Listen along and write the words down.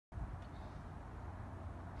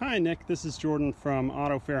Hi Nick, this is Jordan from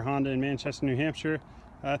Autofair Honda in Manchester, New Hampshire.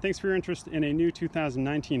 Thanks for your interest in a new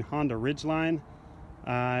 2019 Honda Ridgeline.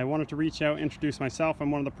 I wanted to reach out, introduce myself. I'm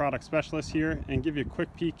one of the product specialists here, and give you a quick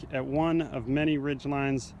peek at one of many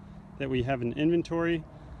Ridgelines that we have in inventory.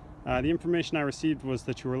 The information I received was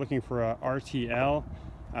that you were looking for a RTL.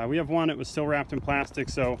 We have one. It was still wrapped in plastic,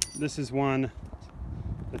 so this is one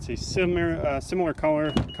that's a similar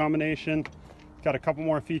color combination. Got a couple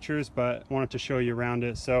more features, but wanted to show you around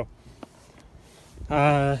it. So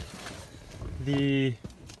the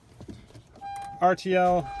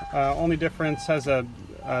RTL only difference has a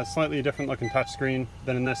slightly different looking touchscreen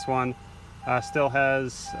than in this one. Still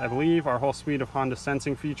has, I believe, our whole suite of Honda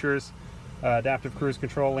sensing features, adaptive cruise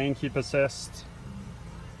control, lane keep assist.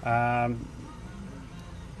 Best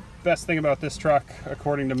thing about this truck,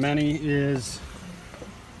 according to many, is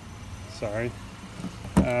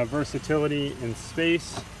versatility in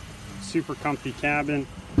space. Super comfy cabin,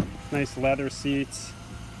 nice leather seats,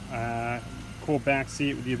 cool back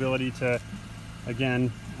seat with the ability to,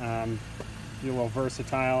 again, be a little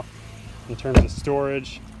versatile in terms of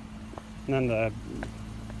storage. And then the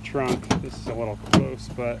trunk, this is a little close,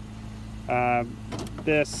 but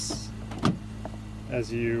this,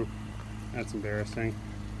 that's embarrassing.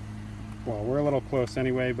 Well, we're a little close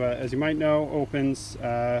anyway, but as you might know, opens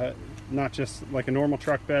not just like a normal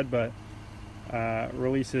truck bed, but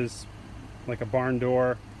releases like a barn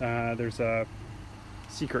door. There's a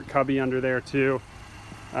secret cubby under there too.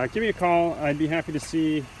 Give me a call. I'd be happy to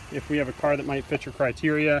see if we have a car that might fit your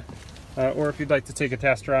criteria, or if you'd like to take a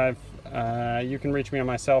test drive. You can reach me on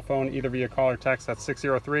my cell phone either via call or text. That's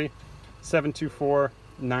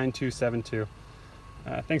 603-724-9272.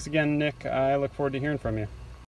 Thanks again, Nick. I look forward to hearing from you.